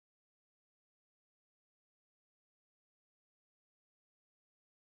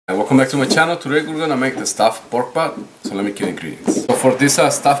Welcome back to my channel. Today we're gonna make the stuffed pork butt. So let me give the ingredients. So for this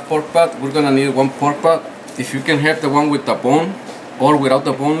stuffed pork butt, we're gonna need one pork butt. If you can have the one with the bone or without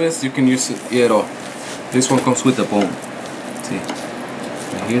the boneless, you can use it either or. This one comes with the bone. See,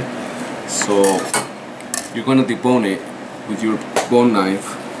 right here. So you're gonna debone it with your bone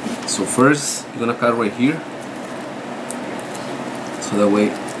knife. So first you're gonna cut right here, so that way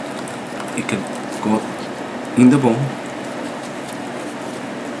it can go in the bone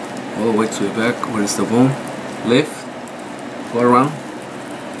all the way to the back where is the bone. Lift, go around,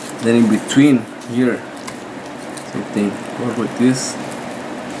 then in between here, same thing, go like this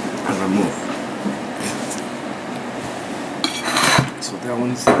and remove. So that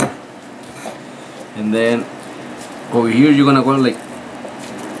one is there. And then over here you're gonna go like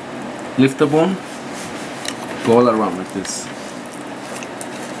lift the bone, go all around like this,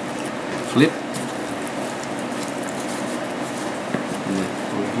 flip, and then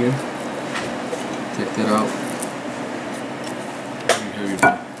over here, take that out, you have your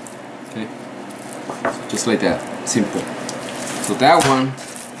bone. Okay, so just like that, simple. So that one,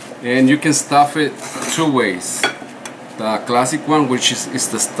 and you can stuff it two ways. The classic one, which is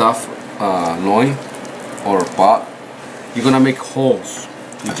the stuffed loin or butt, you're gonna make holes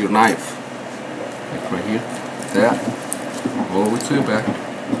with your knife, like right here, that, all the way to the back,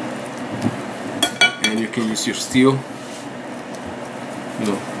 and you can use your steel, you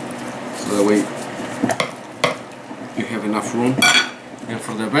know, so that way you have enough room. And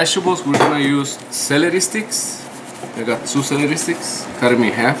for the vegetables, we're gonna use celery sticks. I got 2 celery sticks, cut them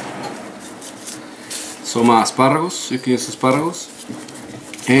in half. Some asparagus, you can use asparagus,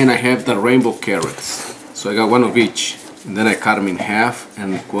 and I have the rainbow carrots, so I got one of each. And then I cut them in half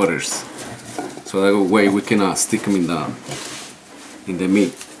and quarters, so that way we can stick them in the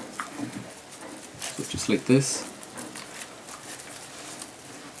meat. So just like this.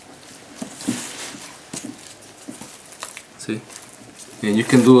 See, and you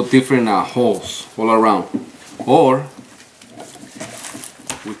can do different holes all around, or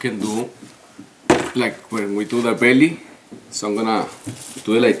we can do like when we do the belly. So I'm gonna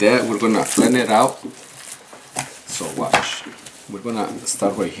do it like that. We're gonna flatten it out. So watch, we're gonna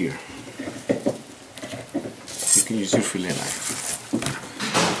start right here. You can use your fillet knife.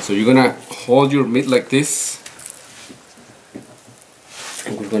 So you're gonna hold your meat like this,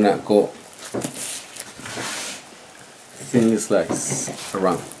 and we're gonna go thinly slice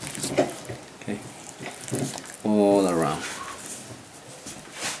around, okay, all around.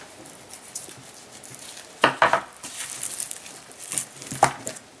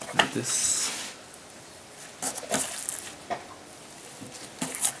 Like this.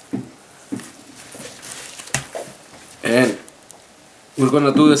 And we're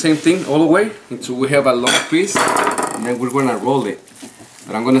gonna do the same thing all the way until we have a long piece, and then we're gonna roll it.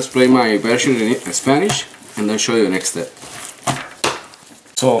 But I'm gonna explain my version in Spanish and then show you the next step.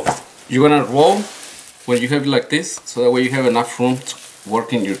 So you're gonna roll when you have it like this, so that way you have enough room to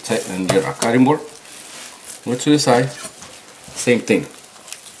work in your cutting board. Go to the side, same thing.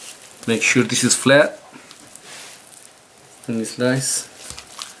 Make sure this is flat, and you slice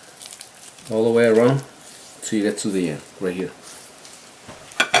all the way around till you get to the end, right here.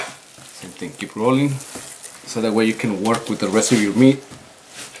 Same thing, keep rolling, so that way you can work with the rest of your meat.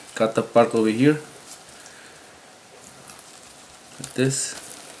 Cut the part over here, like this.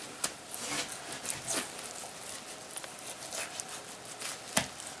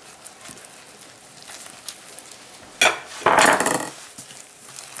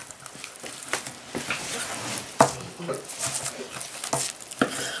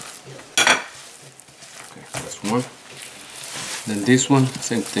 One. Then this one,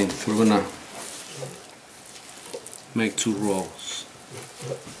 same thing. We're gonna make 2 rolls.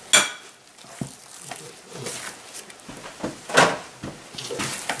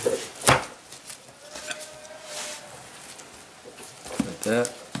 Like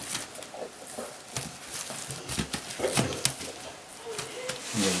that.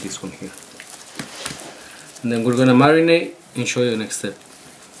 And then this one here. And then we're gonna marinate and show you the next step.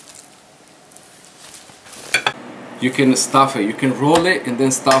 You can stuff it, you can roll it and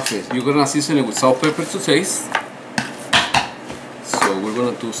then stuff it. You're gonna season it with salt, pepper to taste. So we're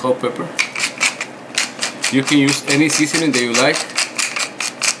gonna do salt, pepper. You can use any seasoning that you like.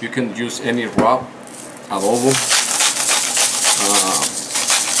 You can use any raw adobo.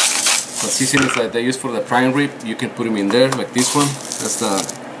 The seasonings that they use for the prime rib, you can put them in there, like this one. That's the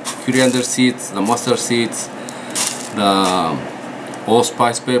coriander seeds, the mustard seeds, the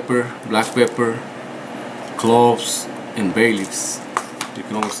allspice pepper, black pepper, cloves, and bay leaves. You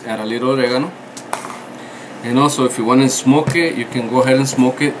can always add a little oregano. And also, if you want to smoke it, you can go ahead and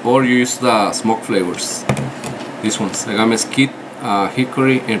smoke it, or use the smoke flavors. These ones, I got mesquite,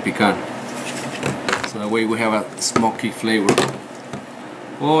 hickory, and pecan. So that way we have a smoky flavor.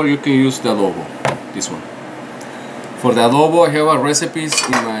 Or you can use the adobo, this one. For the adobo, I have a recipes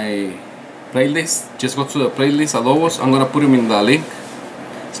in my playlist. Just go to the playlist, adobos. I'm gonna put them in the link,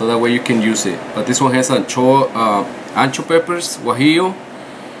 so that way you can use it. But this one has ancho peppers, guajillo,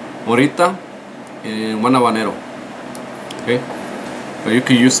 morita, and one habanero. Okay, but you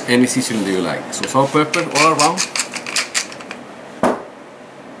can use any seasoning that you like. So salt, pepper all around,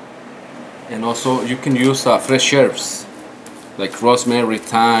 and also you can use fresh herbs like rosemary,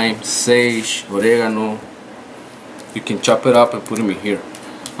 thyme, sage, oregano. You can chop it up and put them in here.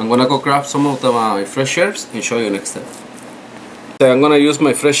 I'm gonna go grab some of my fresh herbs and show you next step. So I'm gonna use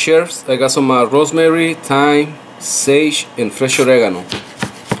my fresh herbs. I got some rosemary, thyme, sage, and fresh oregano.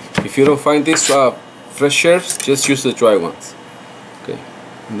 If you don't find these fresh herbs, just use the dry ones. Okay,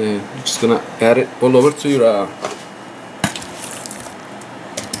 and then you're just gonna add it all over to your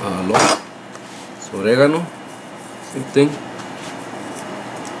log. So oregano, same thing.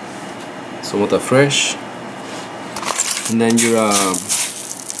 Some of the fresh, and then your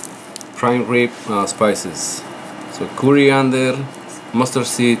prime rib spices. So coriander, mustard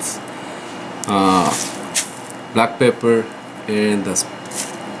seeds, black pepper, and the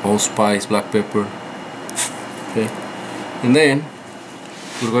allspice black pepper. Okay, and then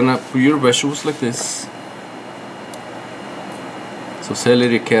we're gonna put your vegetables like this. So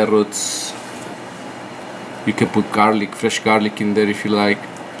celery, carrots. You can put garlic, fresh garlic in there if you like.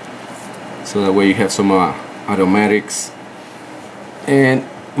 So that way you have some aromatics. And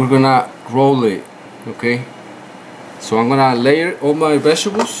we're gonna roll it. Okay. So I'm gonna layer all my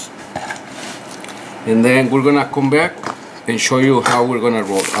vegetables, and then we're gonna come back and show you how we're gonna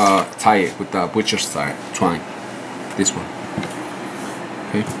roll, tie it with the butcher's twine. This one.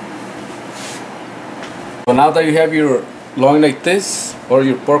 Okay. So now that you have your loin like this, or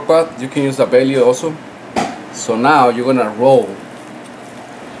your pork butt, you can use the belly also. So now you're gonna roll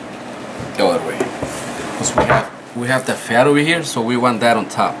the other way, because we have the fat over here, so we want that on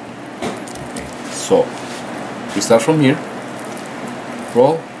top. Okay. So we start from here,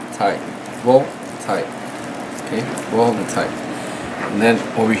 roll, tight, roll, tight. Okay, roll and tight. And then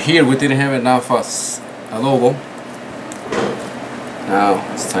over here we didn't have enough adobo. Now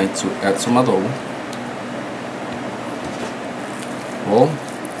it's time to add some adobo. Roll,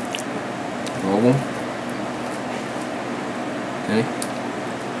 adobo. Okay,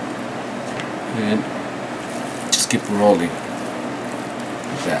 and just keep rolling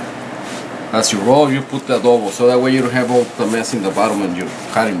like that. As you roll, you put the adobo, so that way you don't have all the mess in the bottom of your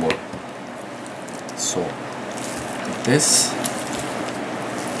cutting board. So like this.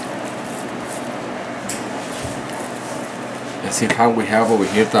 And see how we have over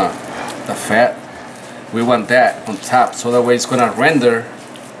here the fat. We want that on top, so that way it's gonna render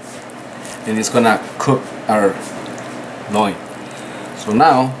and it's gonna cook our loin. So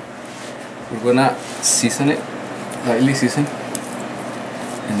now we're gonna season it, lightly season,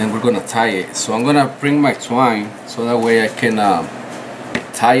 and then we're gonna tie it. So I'm gonna bring my twine, so that way I can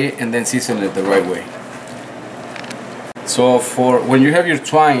tie it and then season it the right way. So for when you have your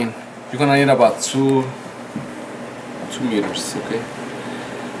twine, you're gonna need about 2 meters. Okay,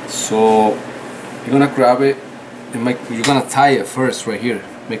 so you're gonna grab it and you're gonna tie it first right here.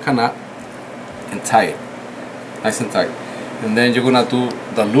 Make a knot and tie it nice and tight, and then you're gonna do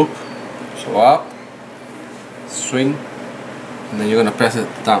the loop. So up, swing, and then you're gonna press it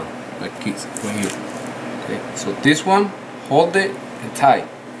down like this right here. Okay, so this one, hold it and tie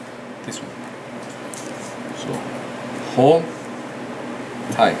this one. So hold,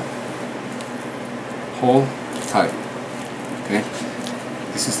 tie, hold, tie. Okay,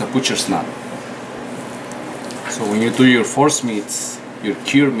 this is the butcher's knot. So when you do your force meats, your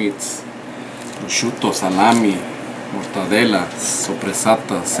cured meats, prosciutto, salami, mortadella,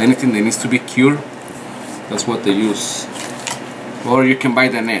 soprasatas, anything that needs to be cured, that's what they use. Or you can buy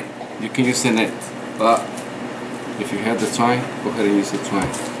the net. You can use the net, but if you have the twine, go ahead and use the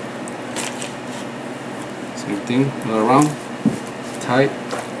twine. Same thing, all around, tight,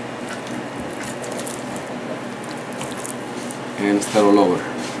 and start all over.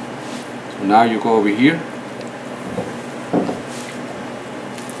 So now you go over here,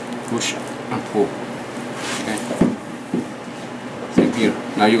 push and pull. Okay. Same here.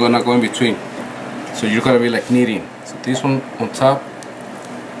 Now you're gonna go in between. So you're gonna be like kneading. So this one on top,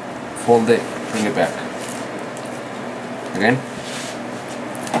 fold it, bring it back. Again.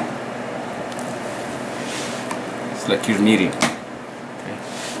 It's like you're kneading. Okay.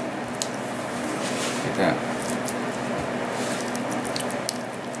 Like that.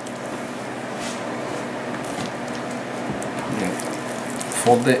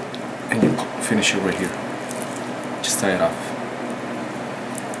 fold it and you finish it right here. Just tie it off.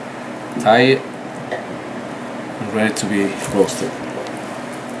 Tie it and ready to be roasted.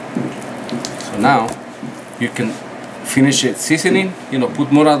 So now you can finish it seasoning, you know,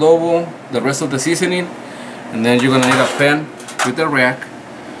 put more adobo, the rest of the seasoning, and then you're gonna need a pan with the rack,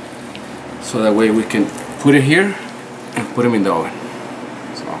 so that way we can put it here and put them in the oven.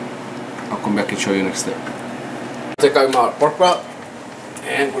 So I'll come back and show you next step. Take out my pork butt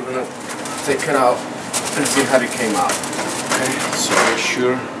and we're gonna take it out and see how it came out. Okay, so make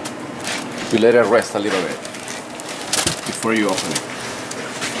sure you let it rest a little bit before you open it.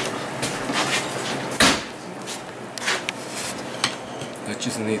 I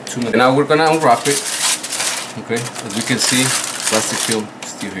just need 2 minutes. Now we're gonna unwrap it. Okay, as you can see, plastic film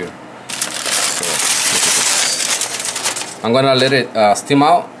still here. So look at this. I'm gonna let it steam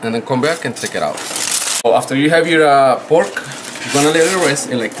out and then come back and take it out. So after you have your pork, you're gonna let it rest,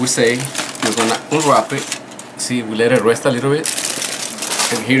 and like we say, you're gonna unwrap it. See, we let it rest a little bit,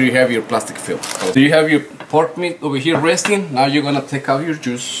 and here you have your plastic film. So you have your pork meat over here resting. Now you're gonna take out your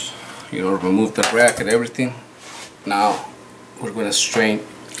juice, you know, remove the rack and everything. Now we're gonna strain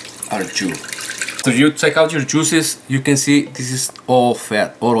our juice. So you take out your juices, you can see this is all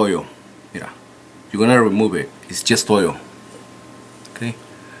fat, all oil. Yeah, you're gonna remove it. It's just oil. Okay,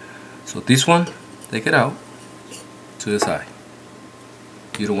 so this one, take it out to the side.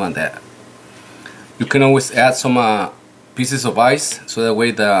 You don't want that. You can always add some pieces of ice, so that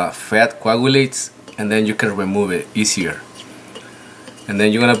way the fat coagulates, and then you can remove it easier. And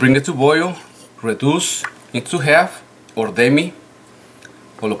then you're gonna bring it to boil, reduce into half or demi.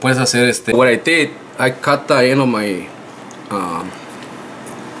 O lo puedes hacer What I did, I cut the end of my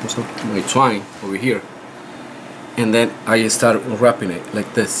my twine over here, and then I start wrapping it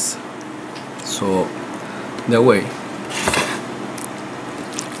like this. So that way,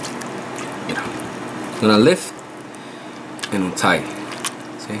 I'm gonna lift and untie.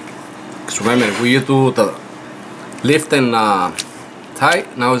 See? Because remember, if we do the lift and tie,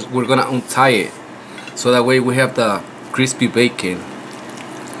 now we're gonna untie it. So that way we have the crispy bacon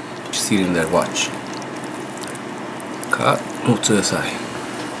sitting there. Watch. Cut, move to the side.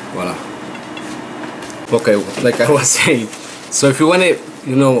 Voila. Okay, like I was saying, so if you want it,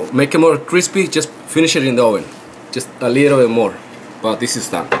 you know, make it more crispy, just finish it in the oven, just a little bit more. But this is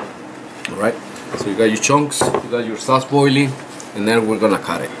done. All right. So you got your chunks, you got your sauce boiling, and then we're gonna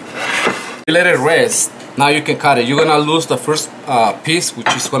cut it. You let it rest. Now you can cut it. You're gonna lose the first piece,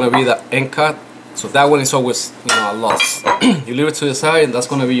 which is gonna be the end cut. So that one is always, you know, a loss. You leave it to the side, and that's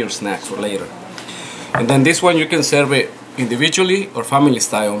gonna be your snack for later. And then this one you can serve it individually or family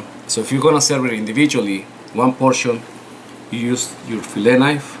style. So if you're gonna serve it individually, one portion, you use your fillet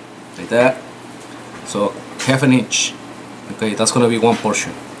knife like that. So ½ inch. Okay, that's gonna be one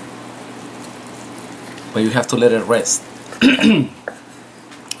portion. But you have to let it rest,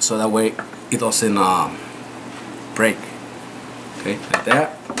 so that way it doesn't break. Okay, like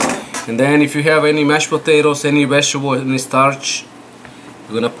that. And then if you have any mashed potatoes, any vegetable, any starch,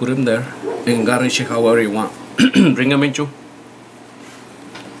 you're gonna put them there and garnish it however you want. Bring them into.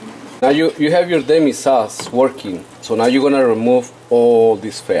 Now you have your demi sauce working. So now you're gonna remove all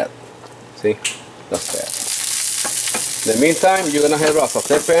this fat. See, that's fat. In the meantime, you're gonna have a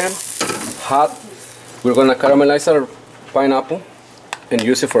sauté pan hot. We're gonna caramelize our pineapple and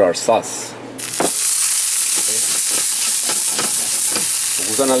use it for our sauce. Okay. So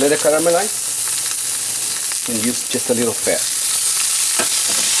we're gonna let it caramelize and use just a little fat.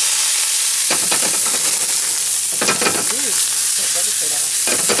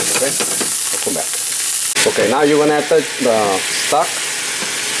 Okay, I'll come back. Okay, now you're gonna add the stock,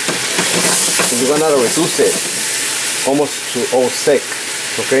 and you're gonna reduce it almost to all thick.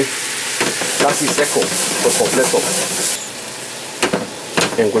 Okay. Casi seco por completo,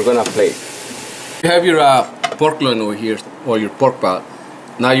 and we're gonna plate. You have your pork loin over here, or your pork butt.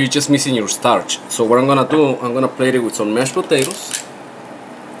 Now you're just missing your starch. So what I'm gonna do, I'm gonna plate it with some mashed potatoes.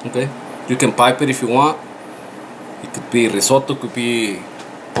 Okay, you can pipe it if you want. It could be risotto, could be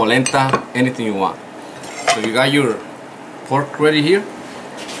polenta, anything you want. So you got your pork ready here,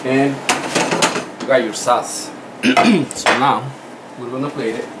 and you got your sauce. So now we're gonna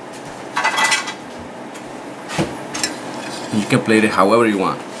plate it. You can plate it however you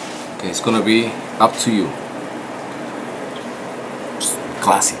want. Okay, it's gonna be up to you. Just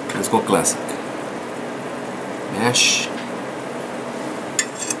classic. Let's go classic. Mash.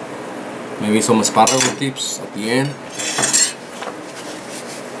 Maybe some asparagus tips at the end,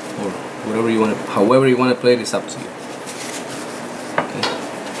 or whatever you want. However you want to plate, it's up to you. Okay.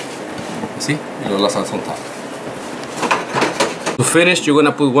 See, you got la salsa on top. To finish, you're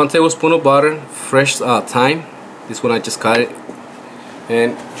gonna put 1 tablespoon of butter, fresh thyme. This one I just cut it,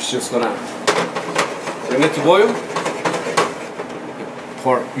 and you're just gonna bring it to boil.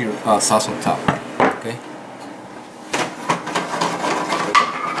 Pour your sauce on top. Okay.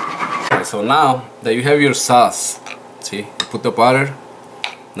 Alright, so now that you have your sauce, see, you put the butter,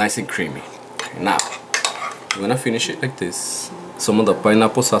 nice and creamy. Okay, now you're gonna finish it like this. Some of the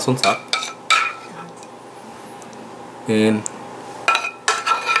pineapple sauce on top, and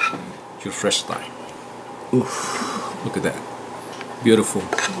your fresh thyme. Oof, look at that, beautiful,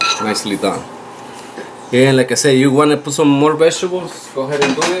 nicely done. And like I said, you want to put some more vegetables, go ahead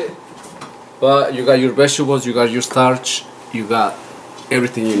and do it. But you got your vegetables, you got your starch, you got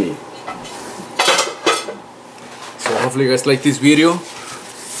everything you need. So hopefully you guys like this video.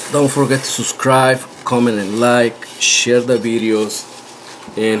 Don't forget to subscribe, comment and like, share the videos,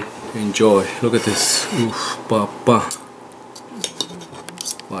 and enjoy. Look at this. Oof, papa.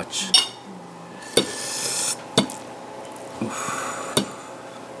 Watch.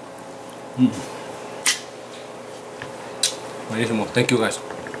 Buenísimo. Thank you guys.